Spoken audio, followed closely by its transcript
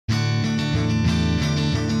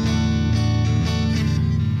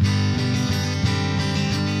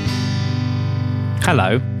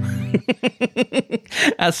hello.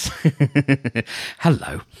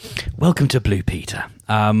 Hello. Welcome to Blue Peter.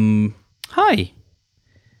 Hi.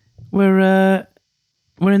 We're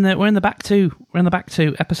in the back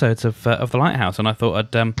two episodes of the Lighthouse, and I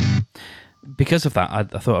thought I'd because of that I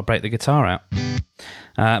thought I'd break the guitar out.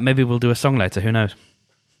 Maybe we'll do a song later. Who knows?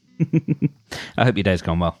 I hope your day's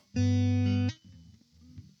gone well.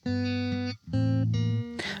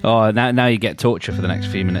 Oh, now you get torture for the next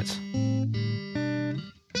few minutes.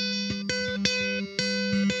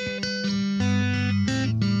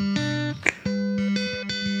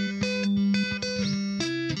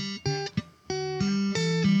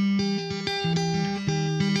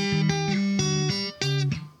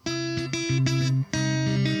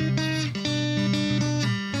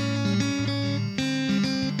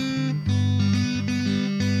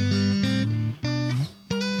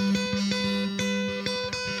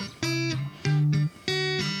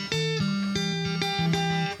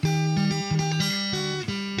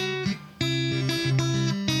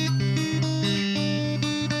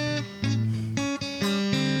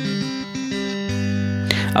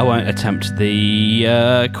 I won't attempt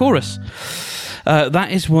the chorus.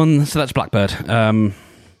 That is one. So that's Blackbird,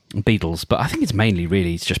 Beatles. But I think it's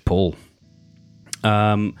it's just Paul.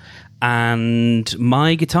 And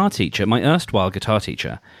my guitar teacher, my erstwhile guitar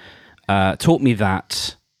teacher, taught me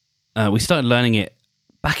that. We started learning it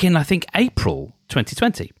back in, I think, April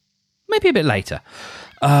 2020, maybe a bit later.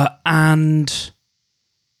 And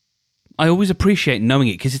I always appreciate knowing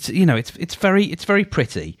it because it's very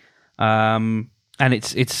pretty. And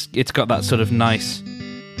it's got that sort of nice.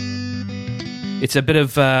 It's a bit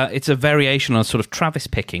of it's a variation on sort of Travis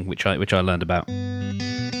picking, which I learned about.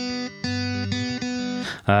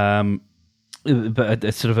 But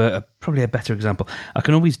it's sort of probably a better example. I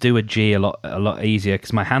can always do a G a lot easier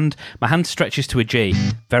because my hand stretches to a G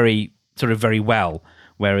very well,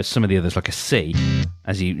 whereas some of the others, like a C,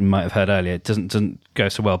 as you might have heard earlier, it doesn't go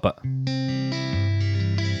so well. But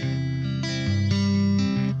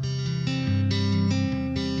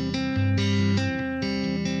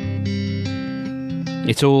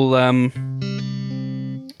it's all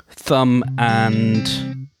thumb and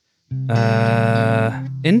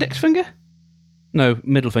index finger? No,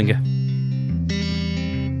 middle finger.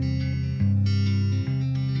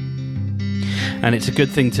 And it's a good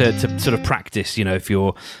thing to sort of practice, if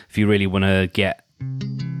you really want to get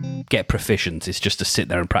proficient. It's just to sit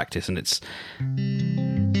there and practice, and it's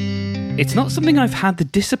not something I've had the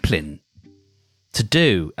discipline to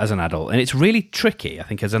do as an adult, and it's really tricky. I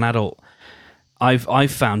think as an adult,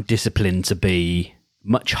 I've found discipline to be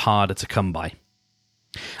much harder to come by,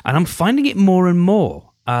 and I'm finding it more and more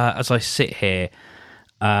as I sit here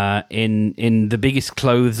in the biggest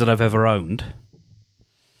clothes that I've ever owned,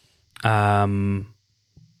 and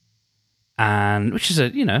which is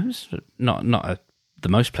not the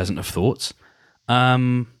most pleasant of thoughts,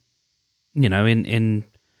 and I've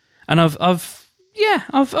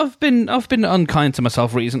been unkind to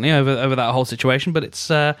myself recently over that whole situation, but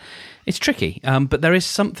it's tricky. But there is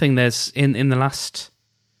something. There's in the last.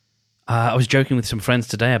 I was joking with some friends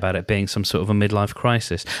today about it being some sort of a midlife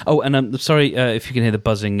crisis. Oh, and I'm sorry if you can hear the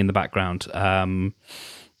buzzing in the background.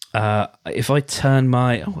 If I turn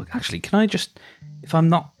my can I just if I'm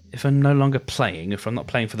no longer playing, if I'm not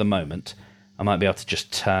playing for the moment, I might be able to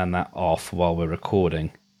just turn that off while we're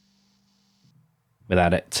recording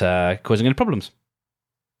without it causing any problems.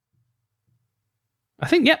 I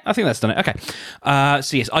think that's done it. Okay.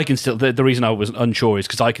 So yes, I can still. The reason I was unsure is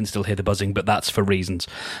because I can still hear the buzzing, but that's for reasons.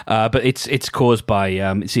 But it's caused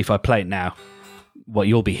by. See, if I play it now, what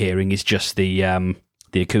you'll be hearing is just the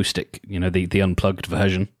acoustic, the unplugged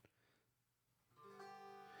version.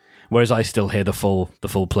 Whereas I still hear the full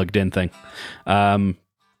plugged in thing.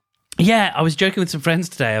 Yeah, I was joking with some friends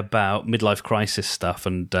today about midlife crisis stuff,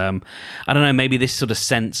 and I don't know, maybe this sort of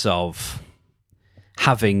sense of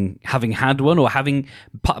having had one or having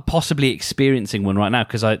possibly experiencing one right now,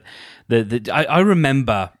 because I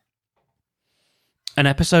remember an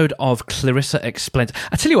episode of Clarissa Explains.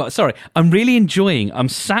 I tell you what, sorry, I'm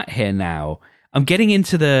sat here now. I'm getting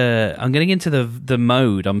into the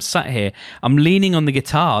mode. I'm sat here. I'm leaning on the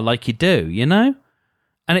guitar like you do, and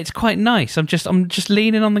it's quite nice. I'm just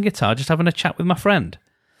leaning on the guitar, just having a chat with my friend.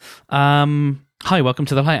 Hi, welcome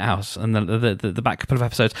to the Lighthouse and the back couple of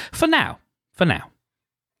episodes for now.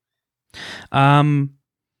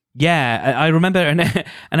 Yeah, I remember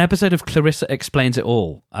an episode of Clarissa Explains It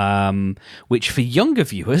All, which for younger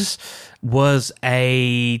viewers was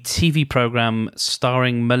a TV program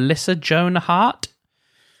starring Melissa Joan Hart,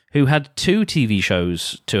 who had 2 TV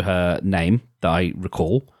shows to her name that I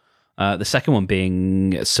recall. The second one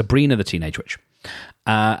being Sabrina the Teenage Witch.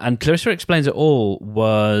 And Clarissa Explains It All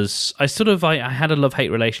was, I had a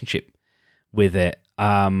love-hate relationship with it,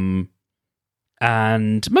 and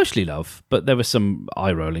mostly love, but there were some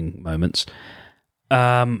eye-rolling moments.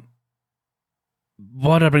 Why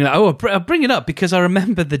did I bring that? Oh, I'll bring it up because I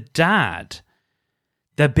remember the dad.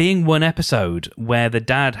 There being one episode where the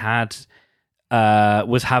dad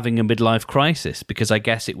was having a midlife crisis, because I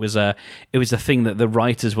guess it was a thing that the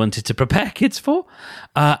writers wanted to prepare kids for,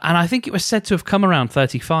 and I think it was said to have come around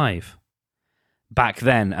 35 back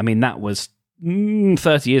then. I mean, that was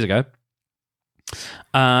 30 years ago.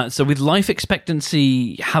 So with life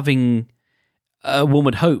expectancy having, one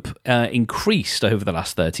would hope, increased over the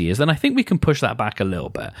last 30 years, then I think we can push that back a little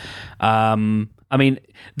bit. I mean,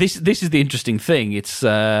 this is the interesting thing. It's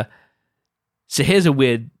so here's a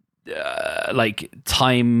weird like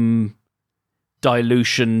time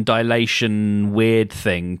dilation weird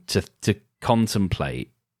thing to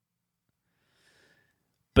contemplate.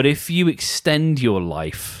 But if you extend your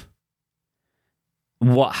life,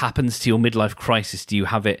 what happens to your midlife crisis? Do you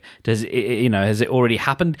have it? Does it, has it already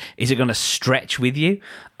happened? Is it going to stretch with you?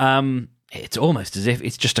 It's almost as if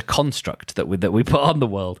it's just a construct that we put on the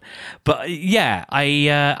world. But yeah,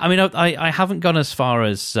 I haven't gone as far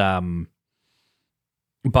as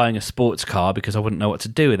buying a sports car because I wouldn't know what to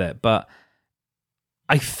do with it. But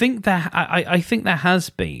I think that I think there has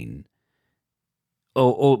been,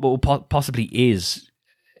 or possibly is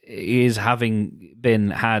having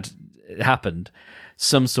been happened,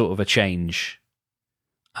 some sort of a change.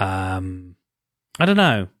 I don't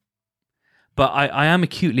know. But I am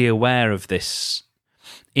acutely aware of this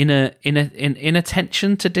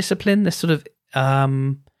inattention to discipline. This sort of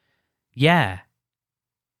yeah,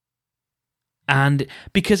 and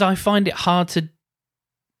because I find it hard to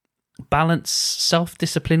balance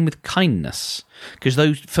self-discipline with kindness, because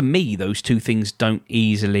those two things don't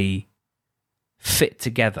easily fit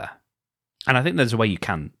together. And I think there's a way you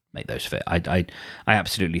can make those fit. I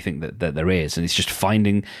absolutely think that there is, and it's just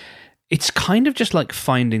finding. It's kind of just like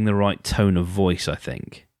finding the right tone of voice, I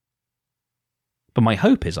think. But my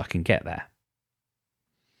hope is I can get there.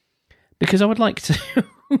 Because I would like to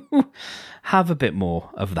have a bit more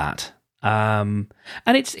of that. And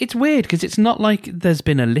it's weird because it's not like there's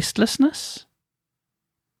been a listlessness.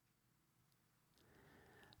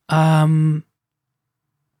 But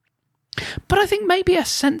I think maybe a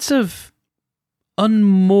sense of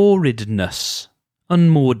unmooredness.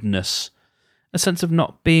 A sense of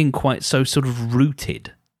not being quite so sort of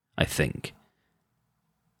rooted, I think.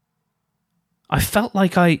 I felt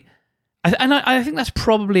like I think that's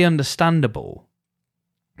probably understandable,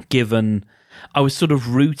 given I was sort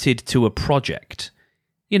of rooted to a project,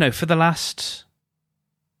 for the last,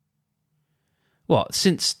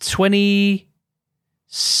 since the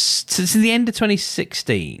end of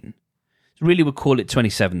 2016, really would call it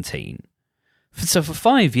 2017. So for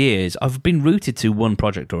 5 years, I've been rooted to one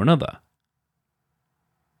project or another.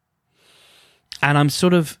 And I'm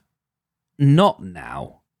sort of not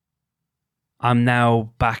now. I'm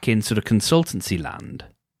now back in sort of consultancy land.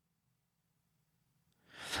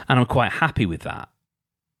 And I'm quite happy with that.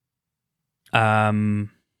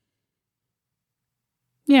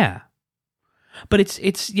 Yeah. But it's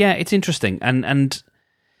interesting. And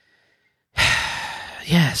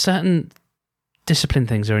yeah, certain discipline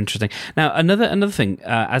things are interesting. Now, another thing,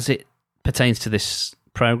 as it pertains to this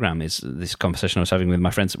program, is this conversation I was having with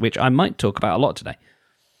my friends, which I might talk about a lot today,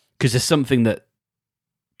 because there's something that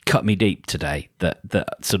cut me deep today that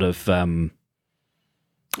sort of I don't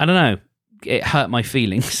know, it hurt my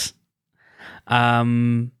feelings,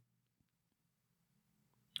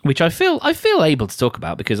 which I feel able to talk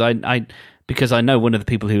about because I know one of the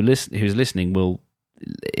people who's listening will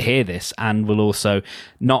hear this and will also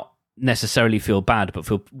not necessarily feel bad, but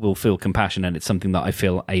will feel compassion, and it's something that I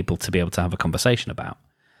feel able to have a conversation about,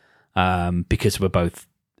 because we're both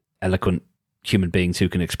eloquent human beings who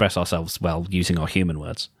can express ourselves well using our human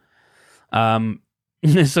words. So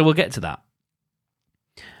we'll get to that.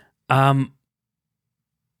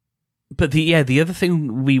 But the other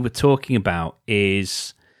thing we were talking about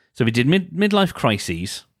is, so we did midlife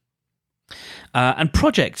crises and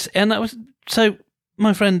projects, and that was, so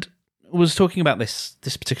my friend was talking about this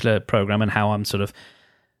particular program and how I'm sort of,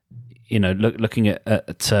 looking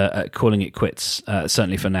at calling it quits,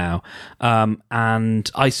 certainly for now.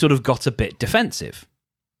 And I sort of got a bit defensive,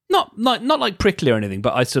 not like prickly or anything,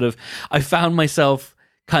 but I found myself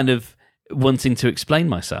kind of wanting to explain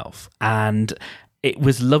myself, and it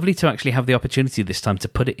was lovely to actually have the opportunity this time to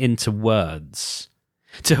put it into words,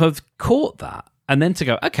 to have caught that, and then to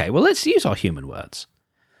go, okay, well, let's use our human words.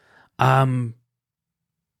 And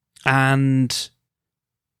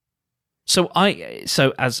So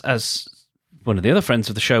as one of the other friends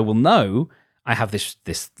of the show will know, I have this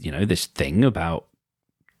thing about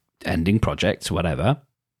ending projects, whatever.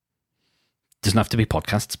 Doesn't have to be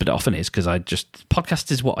podcasts, but it often is, because podcasts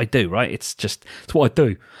is what I do, right? It's what I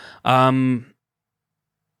do.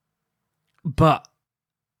 But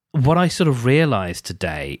what I sort of realized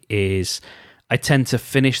today is I tend to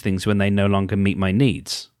finish things when they no longer meet my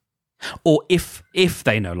needs, or if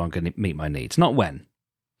they no longer meet my needs, not when.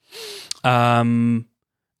 And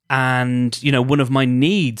one of my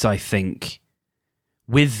needs, I think,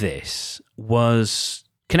 with this was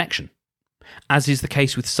connection, as is the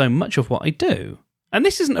case with so much of what I do. And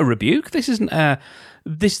this isn't a rebuke. This isn't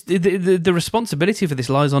the responsibility for this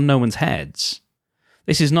lies on no one's heads.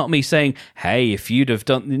 This is not me saying, hey, if you'd have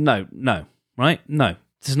done... No, right? No,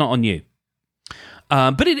 this is not on you.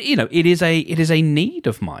 But it is a need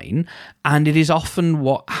of mine, and it is often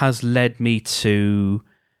what has led me to...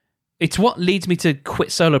 It's what leads me to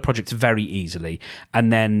quit solo projects very easily,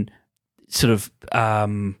 and then sort of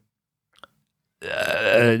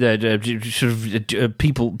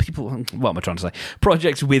people. What am I trying to say?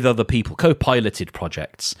 Projects with other people, co-piloted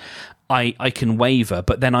projects. I can waver,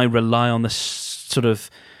 but then I rely on the sort of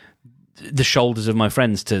the shoulders of my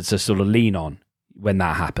friends to sort of lean on when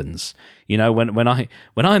that happens. When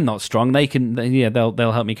I'm not strong,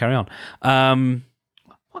 they'll help me carry on.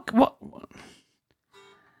 What?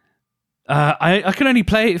 I can only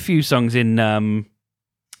play a few songs in a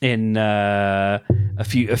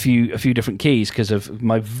few different keys because of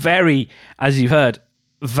my very, as you've heard,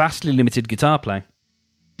 vastly limited guitar playing.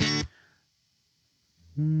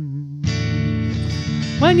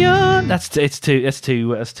 When you're that's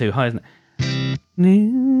too high, isn't it?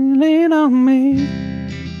 Lean on me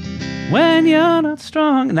when you're not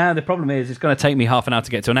strong. Now the problem is it's going to take me half an hour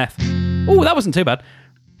to get to an F. Oh, that wasn't too bad.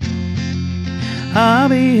 I'll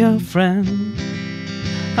be your friend.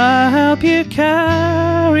 I'll help you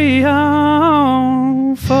carry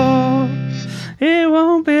on, for it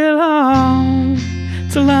won't be long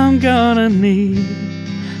till I'm gonna need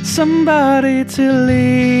somebody to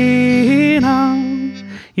lean on.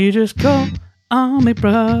 You just call on me,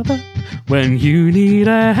 brother, when you need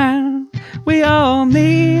a hand. We all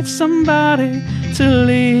need somebody to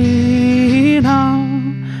lean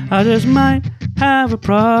on. I just might have a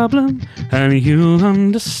problem, and you'll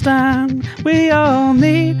understand. We all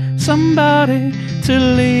need somebody to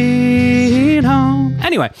lean on.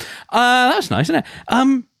 Anyway, that's nice, isn't it?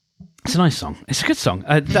 It's a nice song. It's a good song.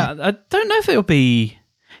 I don't know if it'll be...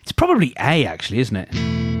 It's probably A, actually, isn't it?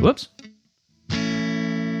 Whoops.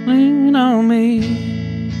 Lean on me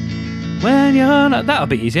when you're not... That'll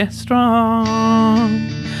be easier. Strong.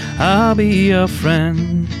 I'll be your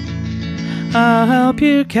friend. I'll help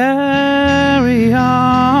you carry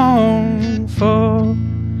on, for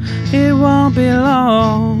it won't be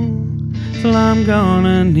long till I'm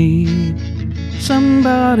gonna need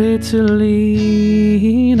somebody to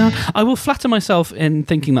lean on. I will flatter myself in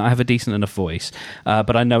thinking that I have a decent enough voice,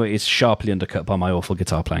 but I know it is sharply undercut by my awful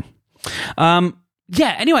guitar playing.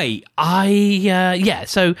 Anyway,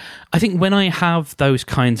 so I think when I have those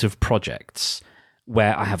kinds of projects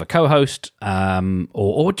where I have a co-host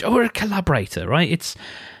or a collaborator, right?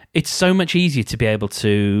 It's so much easier to be able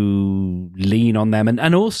to lean on them,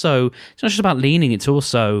 and also it's not just about leaning; it's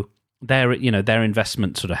also their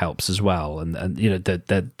investment sort of helps as well, and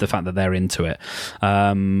the fact that they're into it,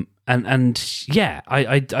 I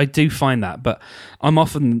do find that, but I'm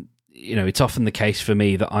often it's often the case for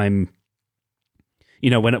me that I'm.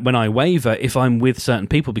 When I waver, if I'm with certain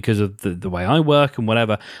people because of the way I work and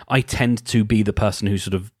whatever, I tend to be the person who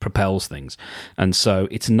sort of propels things. And so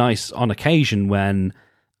it's nice on occasion when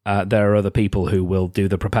there are other people who will do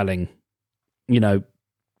the propelling,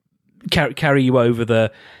 carry you over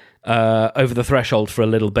the threshold for a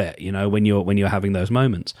little bit, when you're having those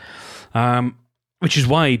moments. Which is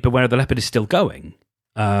why Beware of the Leopard is still going.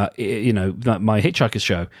 My Hitchhiker's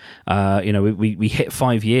show, we hit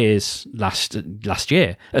 5 years last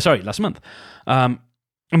month, and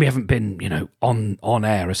we haven't been on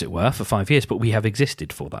air, as it were, for 5 years, but we have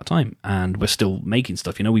existed for that time, and we're still making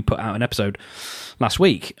stuff. We put out an episode last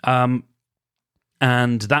week, and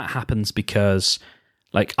that happens because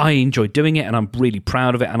I enjoy doing it, and I'm really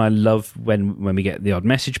proud of it, and I love when we get the odd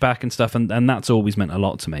message back and stuff, and that's always meant a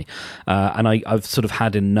lot to me, and I've sort of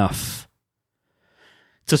had enough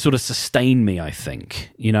to sort of sustain me, I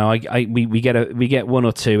think. We get one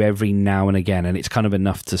or two every now and again, and it's kind of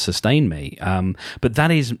enough to sustain me. But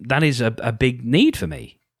that is a big need for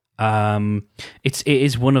me. It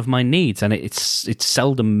is one of my needs, and it's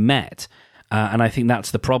seldom met. And I think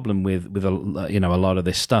that's the problem with a lot of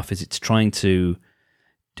this stuff is it's trying to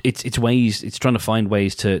it's ways. It's trying to find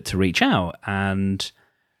ways to reach out. And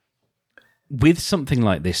with something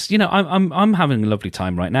like this, I'm having a lovely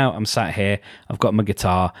time right now. I'm sat here. I've got my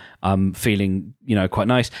guitar. I'm feeling, quite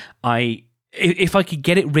nice. If I could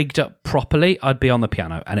get it rigged up properly, I'd be on the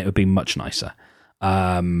piano, and it would be much nicer.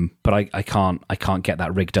 But I can't get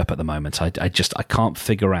that rigged up at the moment. I can't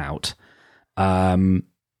figure out the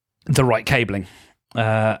right cabling,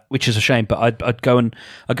 which is a shame. But I'd go and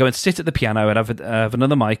sit at the piano and have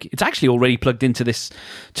another mic. It's actually already plugged into this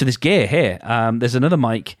gear here. There's another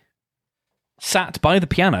mic sat by the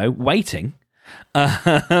piano waiting.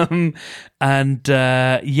 Sadly,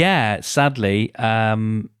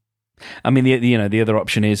 I mean the other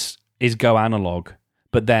option is go analog,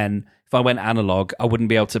 but then if I went analog, I wouldn't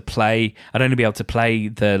be able to play. I'd only be able to play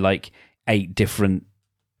the 8 different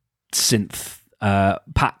synth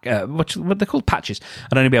what they're called, patches.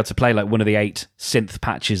 I'd only be able to play one of the 8 synth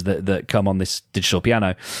patches that come on this digital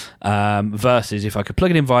piano. Versus if I could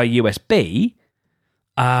plug it in via USB,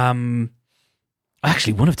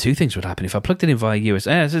 actually one of two things would happen if I plugged it in via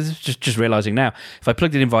USB. Just realizing now, if I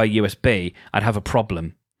plugged it in via USB, I'd have a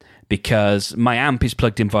problem, because my amp is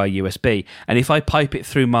plugged in via USB, and if I pipe it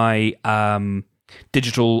through my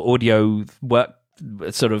digital audio work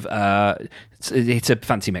sort of, it's a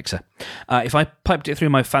fancy mixer. If I piped it through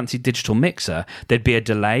my fancy digital mixer, there'd be a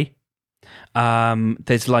delay.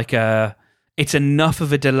 There's it's enough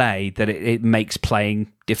of a delay that it makes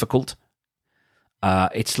playing difficult.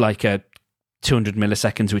 It's like a 200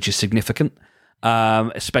 milliseconds, which is significant.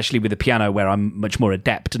 Especially with the piano, where I'm much more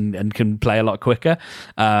adept and can play a lot quicker.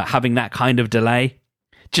 Having that kind of delay,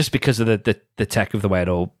 just because of the tech of the way it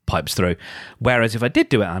all pipes through. Whereas if I did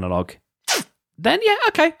do it analog, then yeah,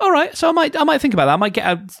 okay, all right. So I might think about that. I might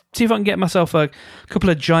see if I can get myself a couple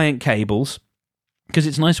of giant cables, because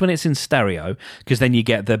it's nice when it's in stereo, because then you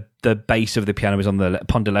get the bass of the piano is on the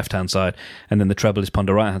Ponder left-hand side, and then the treble is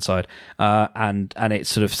Ponder right-hand side, and it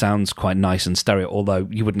sort of sounds quite nice and stereo, although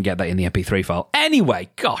you wouldn't get that in the MP3 file. Anyway,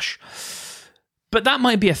 gosh. But that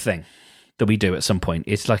might be a thing that we do at some point.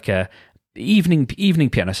 It's like a evening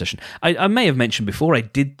piano session. I may have mentioned before, I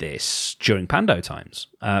did this during Pando times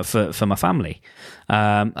for my family.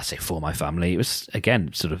 I say for my family. It was,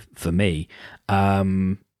 again, sort of for me.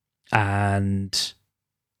 And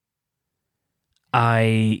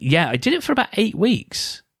I did it for about 8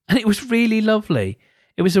 weeks, and it was really lovely.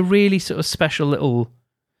 It was a really sort of special little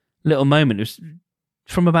moment. It was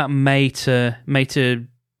from about May to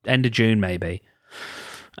end of June, maybe.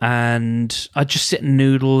 And I'd just sit and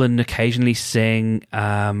noodle and occasionally sing.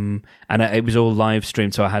 And it was all live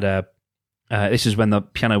streamed. So I had this is when the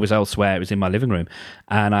piano was elsewhere. It was in my living room,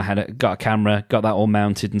 and I got a camera, got that all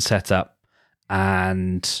mounted and set up,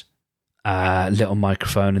 and little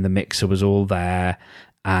microphone, and the mixer was all there,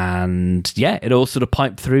 and yeah, it all sort of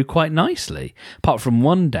piped through quite nicely, apart from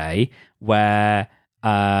one day where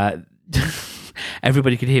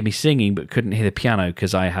everybody could hear me singing but couldn't hear the piano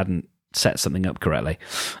because I hadn't set something up correctly.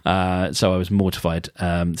 So I was mortified,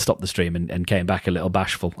 stopped the stream and came back a little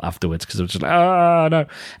bashful afterwards, because I was just like, no.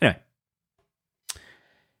 Anyway,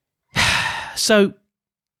 so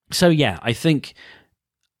yeah, I think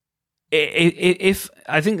if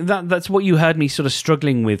I think that's what you heard me sort of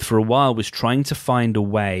struggling with for a while, was trying to find a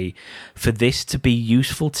way for this to be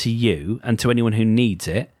useful to you and to anyone who needs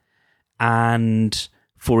it, and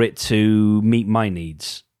for it to meet my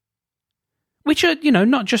needs, which are,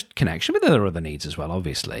 not just connection, but there are other needs as well,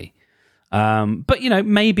 obviously. But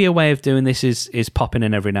maybe a way of doing this is popping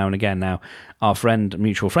in every now and again. Now, our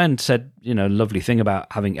mutual friend, said, lovely thing about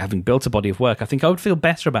having built a body of work. I think I would feel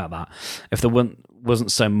better about that if there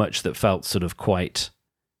wasn't so much that felt sort of quite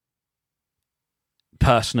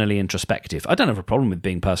personally introspective. I don't have a problem with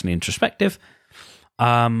being personally introspective,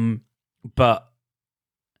 but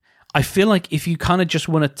I feel like if you kind of just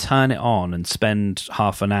want to turn it on and spend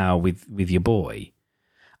half an hour with your boy,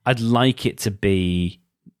 I'd like it to be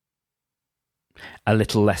a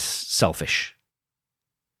little less selfish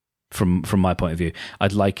from my point of view.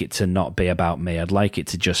 I'd like it to not be about me. I'd like it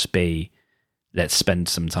to just be, let's spend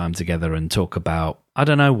some time together and talk about, I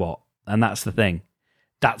don't know what. And that's the thing.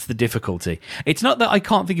 That's the difficulty. It's not that I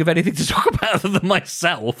can't think of anything to talk about other than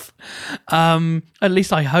myself. At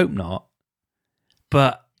least I hope not.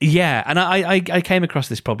 But yeah, and I came across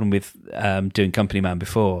this problem with doing Company Man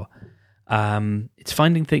before. It's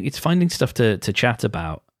finding stuff to chat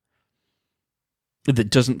about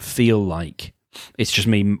that doesn't feel like it's just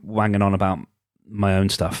me wanging on about my own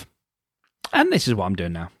stuff. And this is what I'm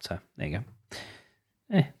doing now. So there you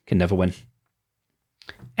go. Can never win.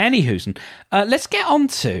 Anywho, let's get on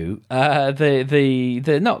to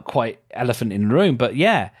the not quite elephant in the room, but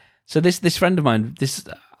yeah. So this friend of mine,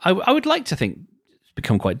 I would like to think it's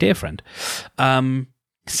become quite dear friend,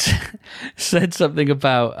 said something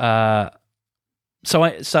about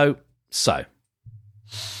so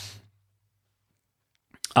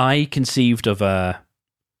I conceived of a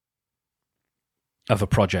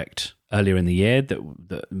project earlier in the year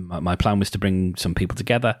that my plan was to bring some people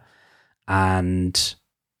together and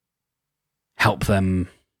help them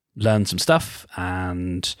learn some stuff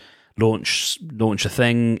and launch a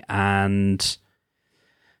thing, and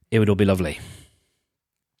it would all be lovely.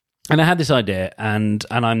 And I had this idea, and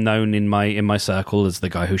I'm known in my circle as the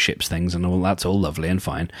guy who ships things, and all that's all lovely and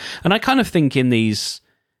fine. And I kind of think in these,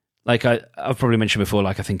 like I've probably mentioned before,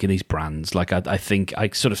 like I think in these brands, like I think I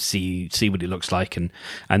sort of see what it looks like, and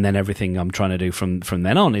then everything I'm trying to do from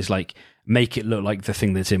then on is like make it look like the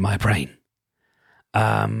thing that's in my brain.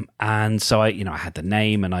 And so I had the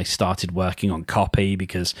name, and I started working on copy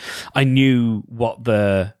because I knew what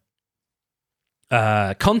the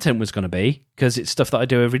content was going to be, because it's stuff that I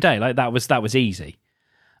do every day. Like that was easy.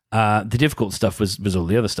 The difficult stuff was all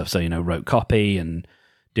the other stuff. So wrote copy and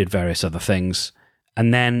did various other things,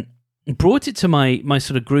 and then brought it to my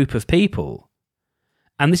sort of group of people.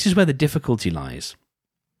 And this is where the difficulty lies: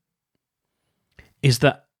 is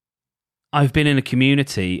that I've been in a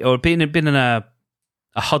community, or been in a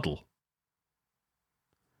huddle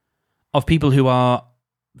of people who are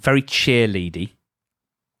very cheerleady.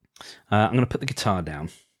 I'm going to put the guitar down,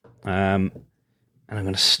 and I'm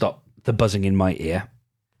going to stop the buzzing in my ear.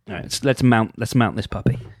 All right, let's mount this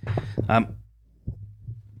puppy.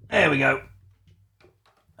 There we go.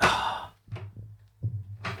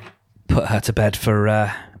 Put her to bed for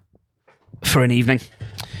an evening.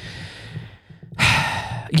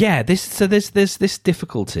 Yeah, there's this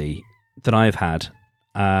difficulty that I've had.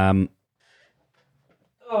 Sorry.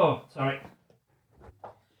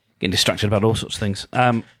 Getting distracted about all sorts of things.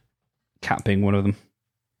 Cat being one of them.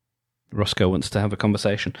 Roscoe wants to have a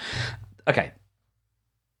conversation. Okay.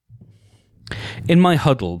 In my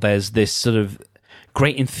huddle, there's this sort of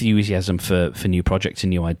great enthusiasm for new projects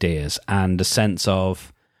and new ideas, and a sense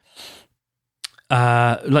of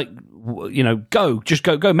go,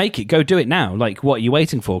 make it, go do it now. Like, what are you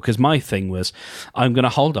waiting for? Because my thing was, I'm going to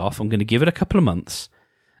hold off. I'm going to give it a couple of months,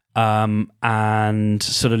 and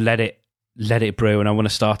sort of let it brew. And I want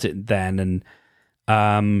to start it then. And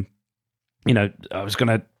I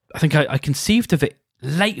think I conceived of it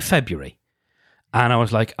late February, and I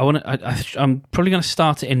was like, I'm probably going to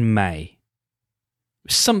start it in May,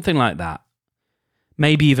 something like that,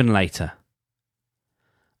 maybe even later.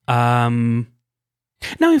 No,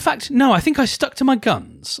 in fact, no, I think I stuck to my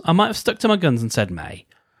guns. I might have stuck to my guns and said May.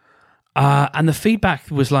 And the feedback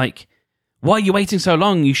was like, why are you waiting so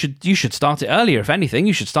long? You should start it earlier, if anything.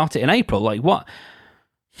 You should start it in April. Like, what?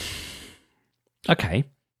 Okay.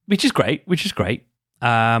 Which is great.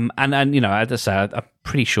 And as I say, I'm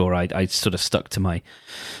pretty sure I sort of stuck to my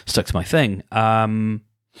thing. And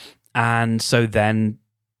so then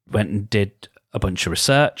went and did a bunch of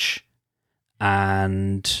research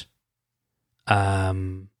and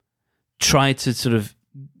tried to sort of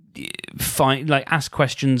ask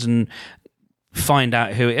questions and find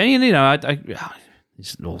out who.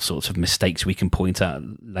 There's all sorts of mistakes we can point out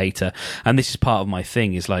later, and this is part of my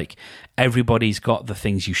thing. Is like everybody's got the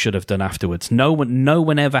things you should have done afterwards. No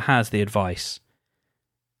one ever has the advice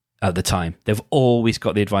at the time. They've always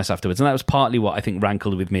got the advice afterwards, and that was partly what I think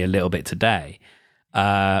rankled with me a little bit today.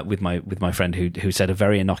 With my friend who said a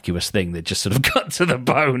very innocuous thing that just sort of cut to the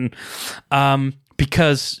bone, and it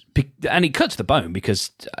cut to the bone because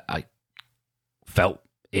I felt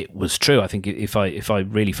it was true. I think if I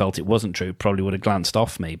really felt it wasn't true, probably would have glanced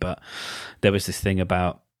off me. But there was this thing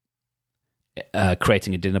about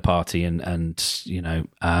creating a dinner party and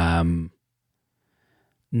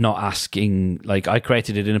not asking. Like, I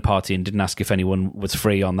created a dinner party and didn't ask if anyone was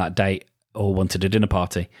free on that date or wanted a dinner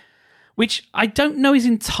party. Which I don't know is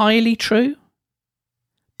entirely true,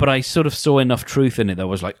 but I sort of saw enough truth in it that I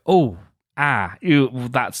was like,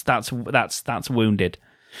 that's wounded.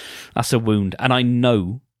 That's a wound. And I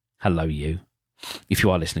know, hello you, if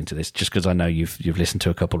you are listening to this, just because I know you've listened to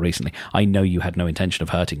a couple recently, I know you had no intention of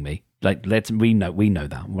hurting me. Like, we know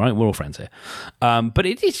that, right? We're all friends here. But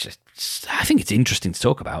it is just, I think it's interesting to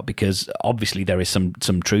talk about because obviously there is some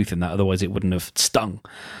truth in that. Otherwise, it wouldn't have stung.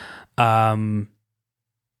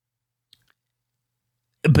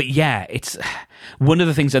 But yeah, it's one of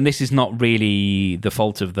the things, and this is not really the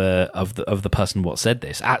fault of the person what said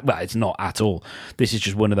this. Well, it's not at all. This is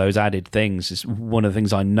just one of those added things. It's one of the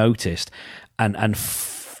things I noticed and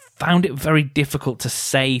found it very difficult to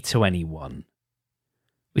say to anyone,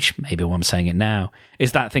 which maybe why I'm saying it now,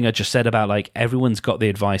 is that thing I just said about like everyone's got the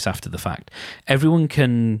advice after the fact. Everyone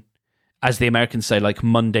can, as the Americans say, like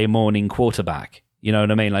Monday morning quarterback. You know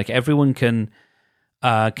what I mean? Like everyone can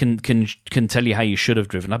tell you how you should have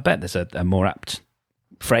driven. I bet there's a more apt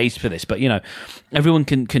phrase for this, but you know, everyone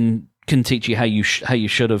can teach you how you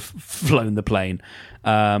should have flown the plane.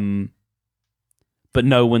 But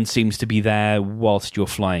no one seems to be there whilst you're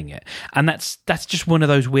flying it. And that's just one of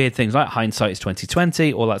those weird things, like hindsight is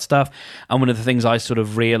 2020, all that stuff. And one of the things I sort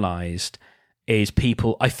of realized is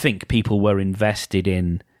I think people were invested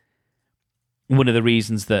in, one of the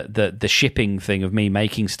reasons that the shipping thing of me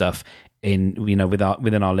making stuff in, you know,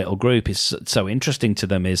 within our little group is so interesting to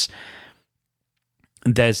them is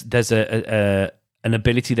there's an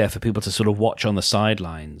ability there for people to sort of watch on the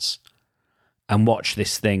sidelines and watch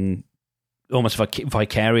this thing, almost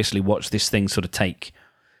vicariously watch this thing sort of take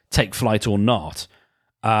flight or not.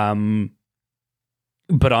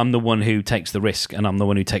 But I'm the one who takes the risk, and I'm the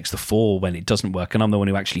one who takes the fall when it doesn't work, and I'm the one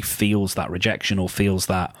who actually feels that rejection or feels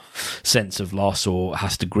that sense of loss or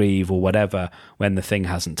has to grieve or whatever when the thing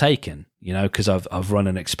hasn't taken, you know, because I've run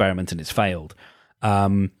an experiment and it's failed.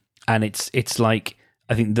 And it's like,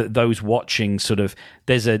 I think that those watching sort of,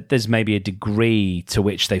 there's maybe a degree to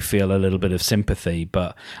which they feel a little bit of sympathy,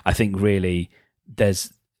 but I think really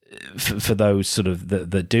there's, for those sort of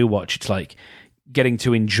that do watch, it's like getting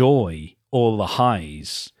to enjoy all the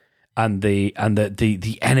highs and the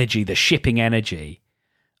energy, the shipping energy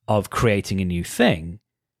of creating a new thing,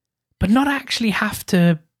 but not actually have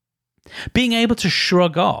to, being able to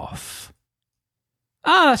shrug off,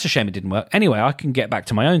 that's a shame it didn't work. Anyway, I can get back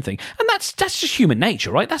to my own thing. And that's just human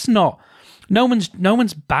nature, right? That's not, no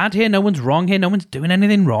one's bad here, no one's wrong here, no one's doing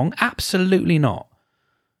anything wrong. Absolutely not.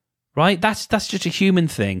 Right? That's just a human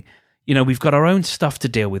thing. You know, we've got our own stuff to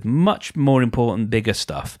deal with, much more important, bigger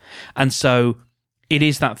stuff. And so it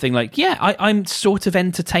is that thing like, yeah, I'm sort of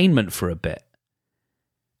entertainment for a bit.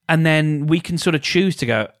 And then we can sort of choose to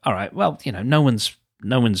go, all right, well, you know, no one's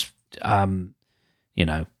you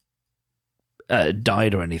know,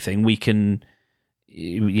 died or anything. We can,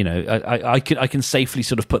 you know, I can safely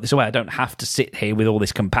sort of put this away. I don't have to sit here with all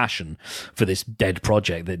this compassion for this dead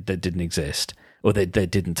project that didn't exist or that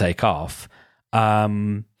didn't take off.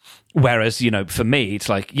 Whereas, you know, for me, it's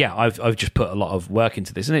like, yeah, I've just put a lot of work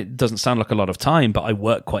into this, and it doesn't sound like a lot of time, but I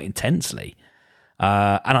work quite intensely,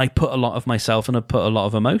 and I put a lot of myself and I put a lot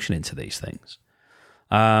of emotion into these things.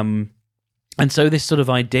 And so this sort of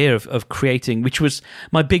idea of creating, which was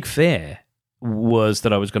my big fear, was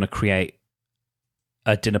that I was going to create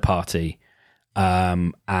a dinner party,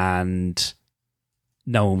 and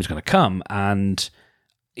no one was going to come. And,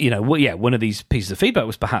 you know, one of these pieces of feedback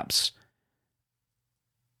was perhaps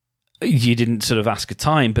you didn't sort of ask a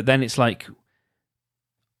time, but then it's like,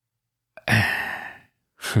 I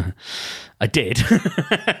did.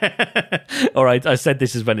 All right, I said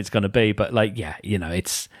this is when it's going to be, but like, yeah, you know,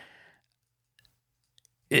 it's,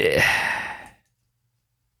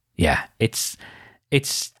 yeah, it's a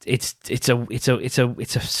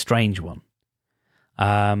strange one,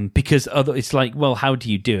 because it's like, well, how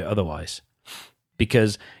do you do it otherwise?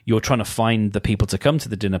 Because you're trying to find the people to come to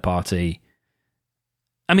the dinner party.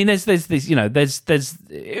 I mean, there's you know, there's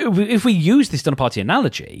if we use this dinner party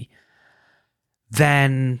analogy,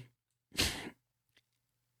 then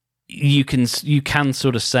you can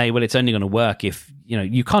sort of say, well, it's only going to work if, you know,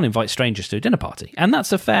 you can't invite strangers to a dinner party, and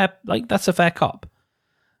that's a fair cop.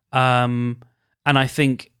 And I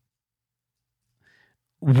think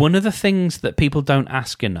one of the things that people don't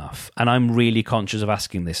ask enough, and I'm really conscious of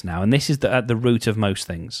asking this now, and this is at the root of most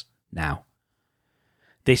things now.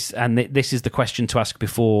 This is the question to ask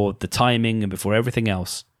before the timing and before everything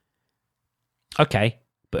else. Okay,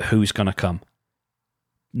 but who's going to come?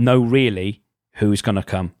 No, really, who's going to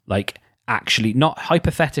come? Like, actually, not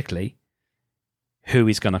hypothetically, who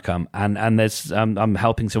is going to come? And there's I'm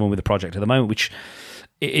helping someone with a project at the moment, which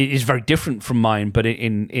is very different from mine, but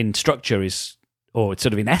in structure is, or it's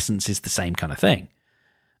sort of in essence, is the same kind of thing.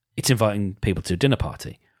 It's inviting people to a dinner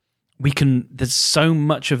party. There's so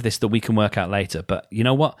much of this that we can work out later, but you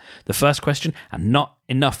know what? The first question, and not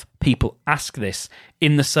enough people ask this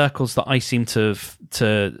in the circles that I seem to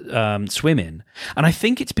swim in. And I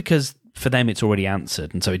think it's because for them it's already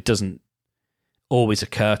answered, and so it doesn't always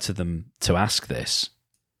occur to them to ask this.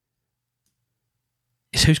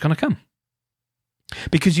 Is who's going to come?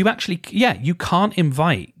 Because you actually, you can't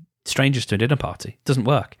invite strangers to a dinner party. It doesn't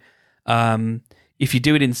work. If you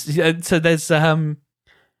do it in, so there's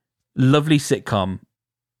lovely sitcom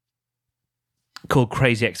called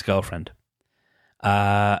Crazy Ex-Girlfriend,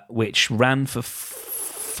 which ran for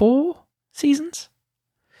 4 seasons.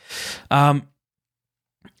 And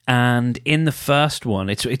And in the first one,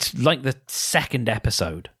 it's like the second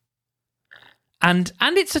episode. And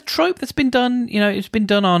it's a trope that's been done, it's been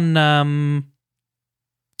done on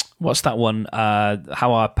what's that one?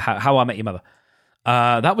 How I Met Your Mother.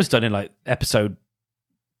 That was done in like episode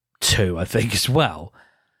 2, I think, as well.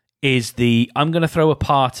 Is I'm going to throw a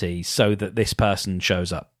party so that this person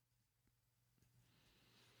shows up.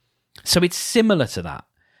 So it's similar to that.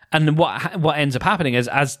 And what ends up happening,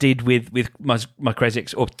 as did with my crazy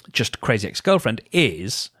ex, or just crazy ex-girlfriend,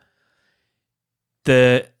 is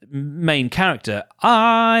the main character.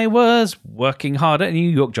 I was working hard at a New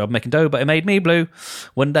York job making dough, but it made me blue.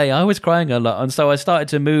 One day I was crying a lot, and so I decided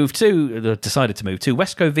to move to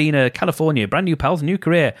West Covina, California. Brand new pals, new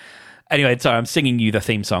career. Anyway, sorry, I'm singing you the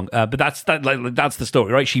theme song, but that's the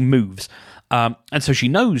story, right? She moves, and so she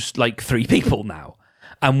knows like 3 people now.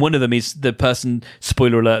 And one of them is the person,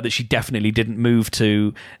 spoiler alert, that she definitely didn't move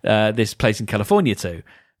to this place in California to,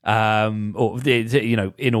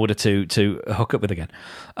 in order to hook up with again.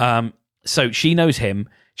 So she knows him.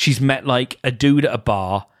 She's met like a dude at a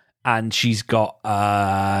bar, and she's got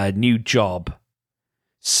a new job.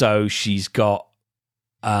 So she's got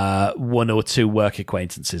 1 or 2 work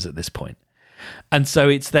acquaintances at this point. And so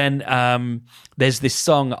it's then there's this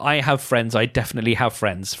song, I have friends, I definitely have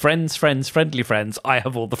friends. Friends, friends, friendly friends, I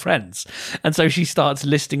have all the friends. And so she starts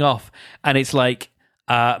listing off, and it's like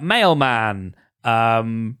mailman.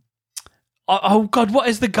 Oh God, what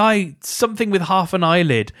is the guy? Something with half an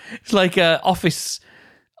eyelid. It's like a office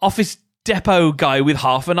depot guy with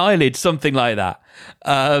half an eyelid, something like that.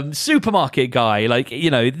 Supermarket guy, like,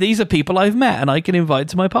 these are people I've met and I can invite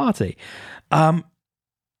to my party.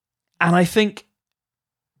 And I think,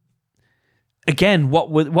 again, what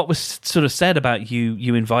was sort of said about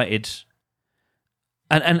you invited,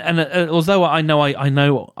 and although I know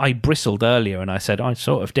I bristled earlier and I said I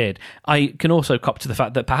sort of did, I can also cop to the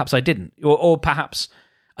fact that perhaps I didn't, or perhaps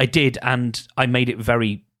I did, and I made it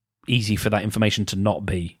very easy for that information to not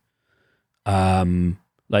be.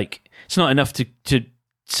 Like, it's not enough to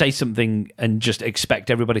say something and just expect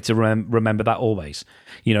everybody to remember that always.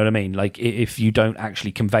 You know what I mean? Like, if you don't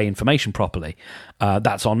actually convey information properly,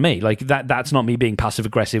 that's on me. Like, that's not me being passive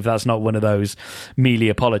aggressive. That's not one of those mealy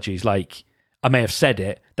apologies. Like, I may have said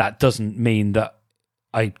it. That doesn't mean that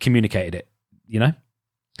I communicated it,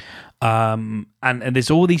 and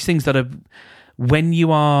there's all these things that are, when you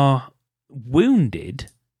are wounded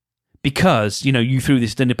because, you threw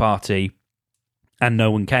this dinner party and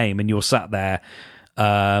no one came, and you're sat there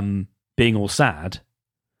being all sad,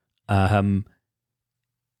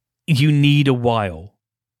 you need a while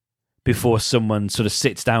before someone sort of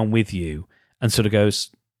sits down with you and sort of goes,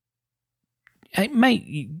 hey,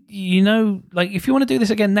 mate, like, if you want to do this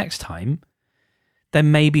again next time,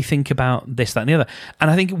 then maybe think about this, that, and the other. And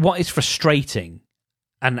I think what is frustrating,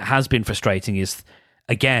 and has been frustrating, is,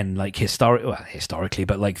 again, like historically,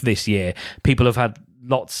 but like this year, people have had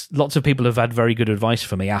lots of people have had very good advice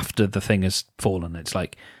for me after the thing has fallen. It's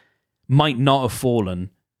like, might not have fallen,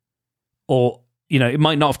 or it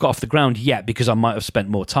might not have got off the ground yet because I might have spent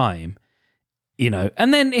more time,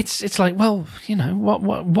 and then it's like, well,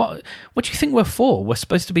 what do you think we're for? We're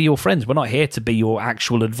supposed to be your friends. We're not here to be your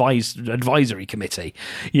actual advisory committee,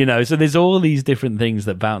 so there's all these different things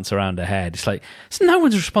that bounce around her head. It's like, it's no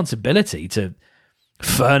one's responsibility to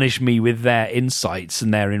furnish me with their insights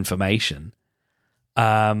and their information.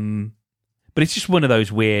 But it's just one of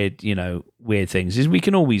those weird things. Is we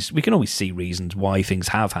can always see reasons why things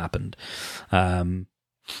have happened.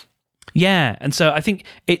 Yeah, and so I think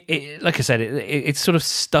it like I said, it's sort of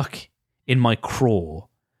stuck in my craw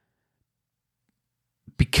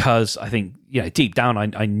because I think, deep down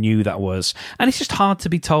I knew that was, and it's just hard to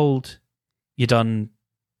be told you're done.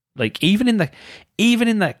 Like, even in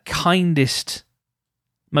the kindest,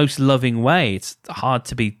 most loving way, it's hard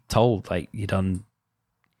to be told like you done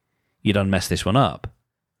messed this one up.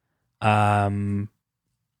 Like,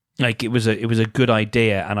 it was a good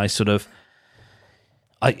idea, and I sort of,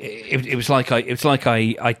 it was like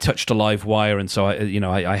I touched a live wire, and so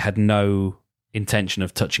I had no intention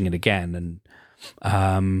of touching it again, and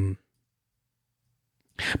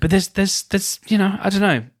but there's I don't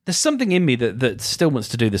know, there's something in me that still wants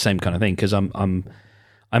to do the same kind of thing, because I'm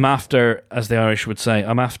after, as the Irish would say,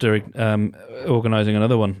 I'm after organising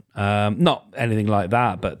another one. Not anything like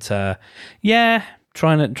that, but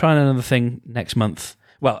trying another thing next month.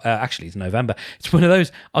 Well, actually, it's November. It's one of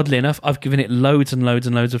those. Oddly enough, I've given it loads and loads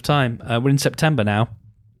and loads of time. We're in September now,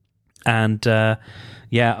 and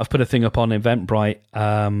I've put a thing up on Eventbrite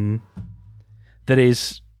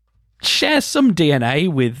that shares some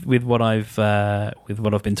DNA with what I've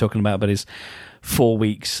been talking about, but is 4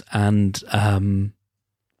 weeks, and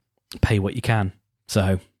pay what you can.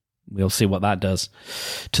 So we'll see what that does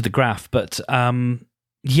to the graph. But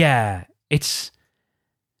yeah, it's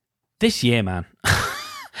this year, man.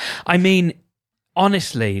 I mean,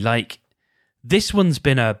 honestly, like this one,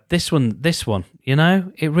 you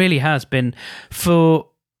know, it really has been for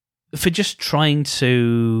just trying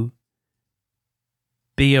to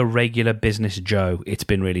be a regular business Joe. It's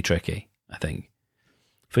been really tricky, I think,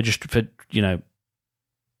 for you know,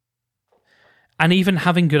 and even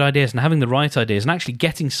having good ideas and having the right ideas and actually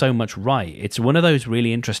getting so much right. It's one of those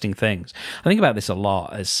really interesting things. I think about this a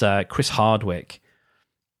lot as Chris Hardwick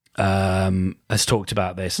has talked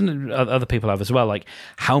about this, and other people have as well, like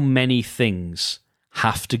how many things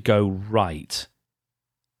have to go right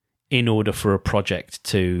in order for a project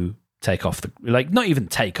to take off, not even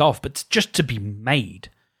take off, but just to be made.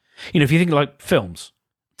 You know, if you think like films,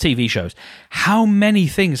 TV shows, how many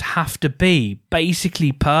things have to be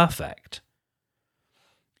basically perfect?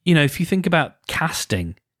 You know, if you think about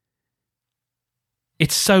casting,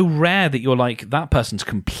 it's so rare that you're like, that person's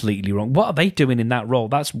completely wrong. What are they doing in that role?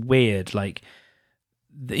 That's weird. Like,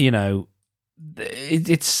 you know,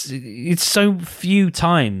 it's so few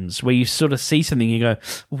times where you sort of see something and you go,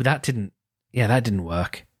 oh, that didn't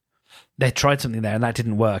work. They tried something there and that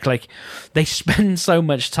didn't work. Like, they spend so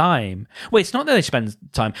much time. Well, it's not that they spend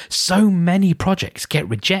time. So many projects get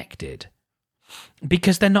rejected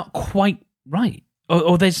because they're not quite right.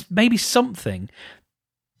 Or there's maybe something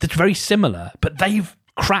that's very similar, but they've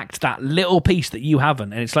cracked that little piece that you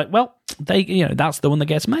haven't, and it's like, well, that's the one that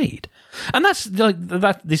gets made, and that's like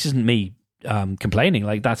that. This isn't me complaining.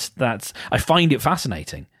 Like that's I find it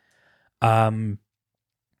fascinating, and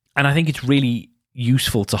I think it's really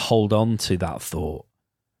useful to hold on to that thought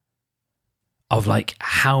of like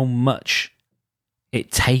how much it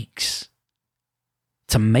takes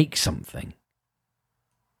to make something,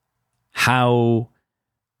 how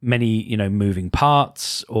many, you know, moving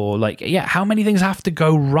parts, or like, yeah, how many things have to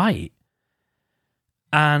go right.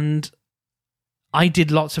 And I did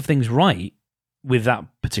lots of things right with that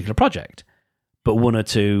particular project, but one or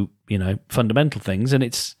two, you know, fundamental things, and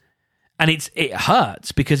it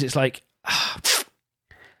hurts because it's like,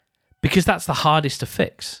 because that's the hardest to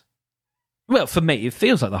fix. Well, for me, it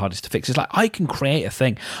feels like the hardest to fix. It's like, I can create a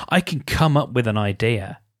thing. I can come up with an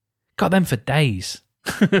idea. Got them for days.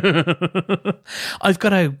 I've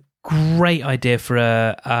got a great idea for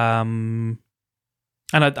and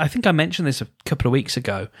I think I mentioned this a couple of weeks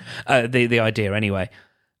ago, the idea anyway,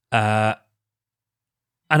 and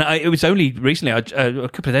it was only recently, a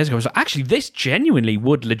couple of days ago, I was like, actually, this genuinely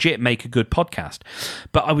would legit make a good podcast.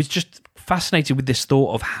 But I was just fascinated with this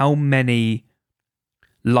thought of how many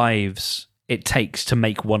lives it takes to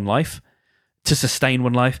make one life, to sustain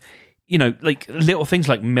one life. You know, like little things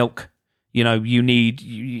like milk. You know,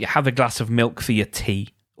 you have a glass of milk for your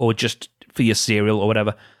tea or just for your cereal or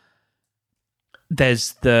whatever.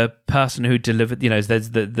 There's the person who delivered, you know,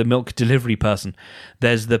 there's the milk delivery person.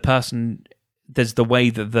 There's the way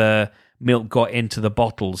that the milk got into the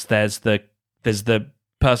bottles. There's the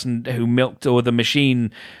person who milked, or the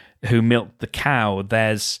machine who milked the cow.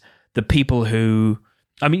 There's the people who,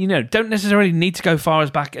 I mean, you know, don't necessarily need to go as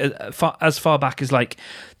far back as like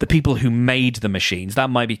the people who made the machines.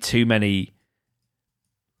 That might be too many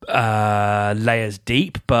layers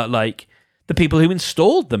deep, but like the people who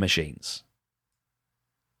installed the machines,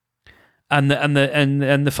 and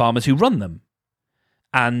the farmers who run them,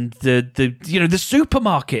 and the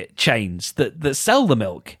supermarket chains that sell the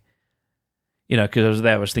milk. You know, because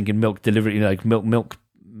I was thinking milk delivery, you know, like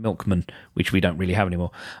milkman, which we don't really have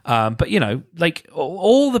anymore. But, you know, like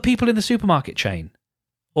all the people in the supermarket chain,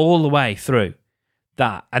 all the way through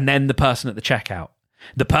that, and then the person at the checkout,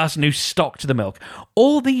 the person who stocked the milk,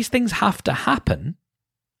 all these things have to happen.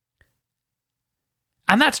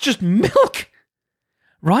 And that's just milk,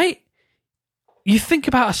 right? You think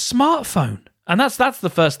about a smartphone, and that's the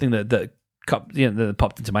first thing that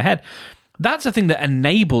popped into my head. That's a thing that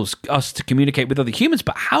enables us to communicate with other humans,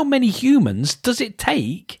 but how many humans does it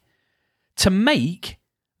take to make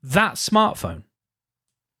that smartphone?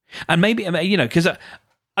 And maybe, you know, because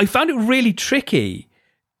I found it really tricky,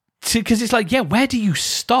 because it's like, yeah, where do you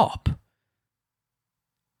stop?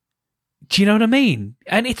 Do you know what I mean?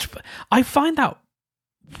 And I find that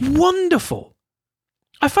wonderful.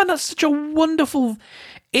 I find that such a wonderful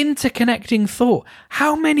interconnecting thought.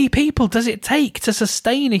 How many people does it take to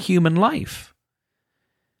sustain a human life?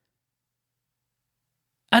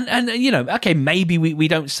 And you know, okay, maybe we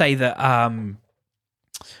don't say that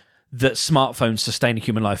that smartphones sustain a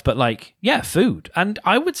human life, but like, yeah, food, and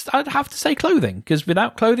I'd have to say clothing, because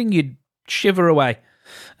without clothing you'd shiver away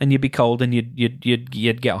and you'd be cold and you'd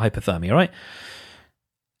get hypothermia, right?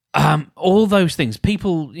 all those things.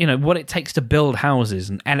 People, what it takes to build houses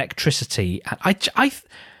and electricity.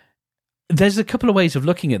 There's a couple of ways of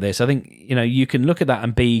looking at this. I think, you can look at that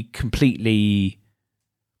and be completely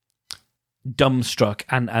dumbstruck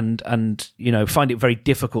and find it very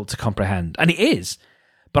difficult to comprehend. And it is.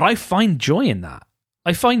 But I find joy in that.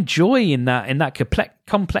 I find joy in that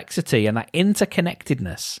complexity and that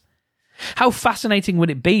interconnectedness. How fascinating would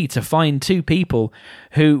it be to find two people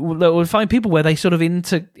where they sort of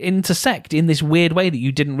intersect in this weird way that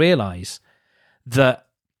you didn't realize? That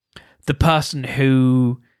the person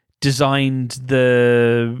who designed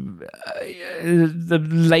the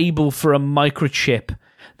label for a microchip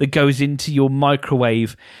that goes into your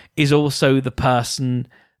microwave is also the person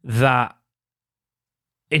that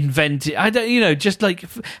invented. Just like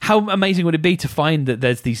how amazing would it be to find that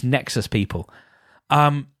there's these Nexus people?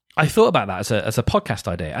 I thought about that as a podcast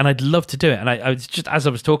idea, and I'd love to do it. And I was just, as I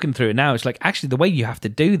was talking through it now, it's like, actually, the way you have to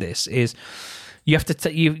do this is you have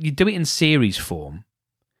to you do it in series form,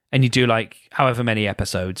 and you do like however many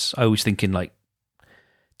episodes. I was thinking like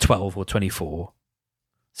 12 or 24.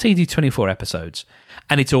 So you do 24 episodes,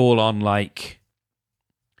 and it's all on like,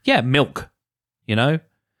 milk,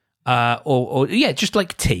 or just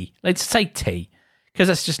like tea. Let's say tea, because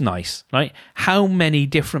that's just nice, right? How many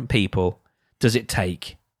different people does it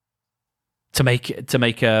take to make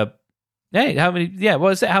a how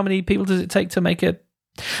many people does it take to make a?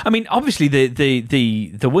 I mean, obviously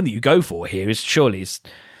the one that you go for here is surely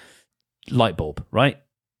light bulb, right?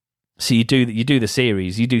 So you do the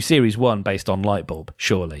series, you do series 1 based on light bulb,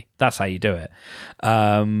 surely that's how you do it.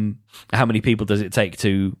 How many people does it take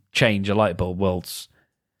to change a light bulb? Well, it's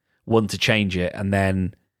one to change it, and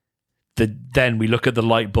then we look at the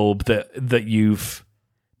light bulb that you've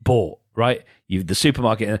bought, right? The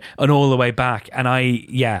supermarket and all the way back. And I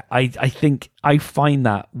think I find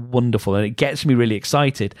that wonderful, and it gets me really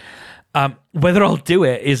excited. Whether I'll do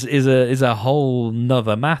it is a whole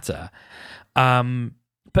nother matter.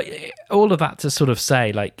 But all of that to sort of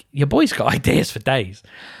say, like, your boy's got ideas for days.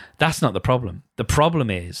 That's not the problem. The problem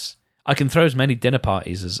is I can throw as many dinner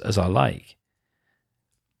parties as I like.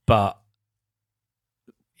 But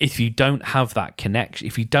if you don't have that connection,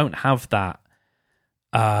 if you don't have that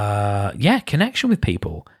connection with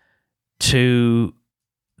people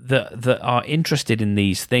that are interested in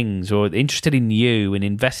these things, or interested in you and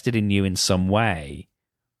invested in you in some way,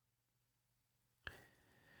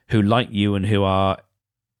 who like you and who are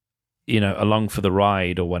along for the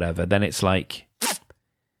ride or whatever, then it's like,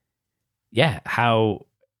 how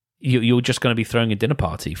you're just going to be throwing a dinner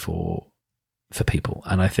party for people.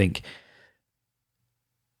 And I think,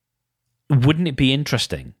 wouldn't it be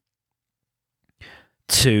interesting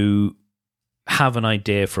to have an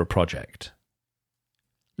idea for a project?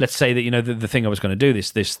 Let's say that, the thing I was going to do,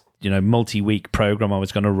 this multi-week program I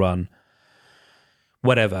was going to run,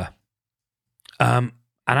 whatever, and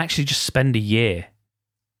actually just spend a year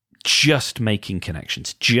just making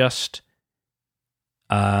connections, just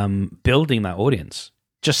building that audience,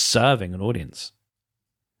 just serving an audience.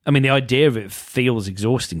 I mean, the idea of it feels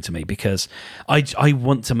exhausting to me, because I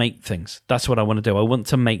want to make things. That's what I want to do. I want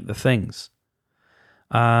to make the things.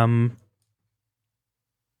 I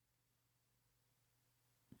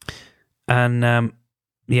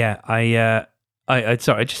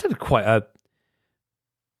just had quite a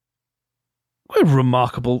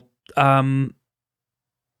remarkable,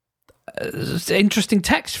 interesting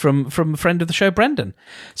text from a friend of the show, Brendan.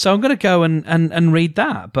 So I'm going to go and read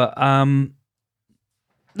that. But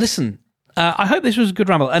listen, I hope this was a good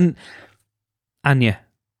ramble. And Anya,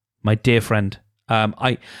 my dear friend,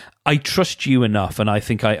 I trust you enough, and I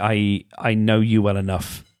think I know you well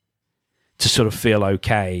enough to sort of feel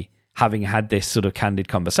okay having had this sort of candid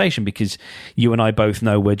conversation, because you and I both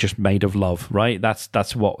know we're just made of love, right?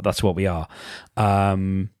 That's what we are.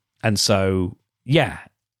 And so,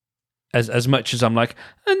 as much as I'm like,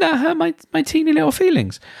 and that hurt my teeny little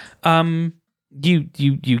feelings, you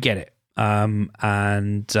get it. So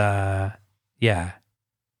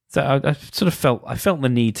I sort of felt the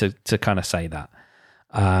need to kind of say that.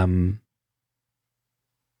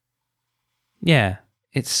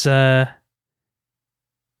 It's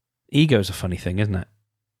ego's a funny thing, isn't it?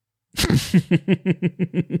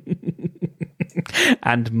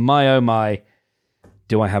 And my oh my,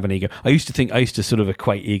 do I have an ego? I used to sort of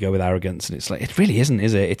equate ego with arrogance, and it's like, it really isn't,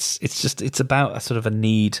 is it? It's about a sort of a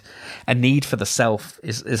need for the self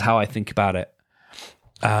is how I think about it.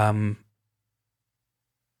 And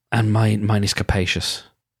mine is capacious.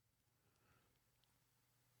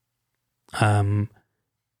 I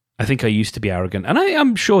think I used to be arrogant, and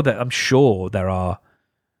I'm sure there are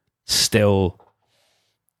still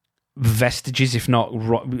vestiges, if not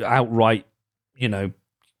outright,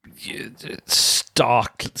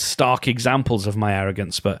 stark examples of my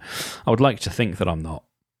arrogance, but I would like to think that I'm not.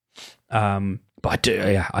 But I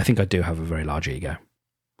do, I think I do have a very large ego.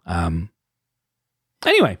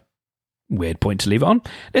 Anyway, weird point to leave it on.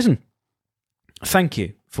 Listen, thank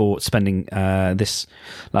you for spending this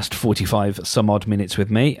last 45 some odd minutes with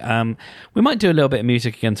me. We might do a little bit of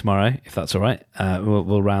music again tomorrow, if that's all right.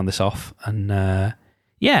 We'll round this off, and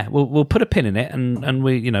we'll put a pin in it, and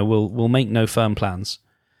we'll make no firm plans.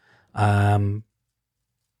 But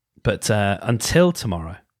until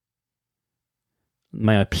tomorrow,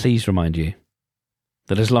 may I please remind you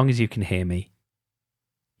that as long as you can hear me,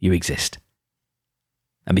 you exist.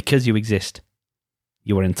 And because you exist,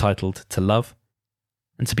 you are entitled to love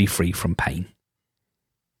and to be free from pain.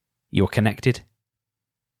 You are connected.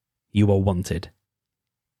 You are wanted.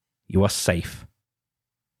 You are safe.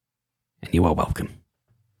 And you are welcome.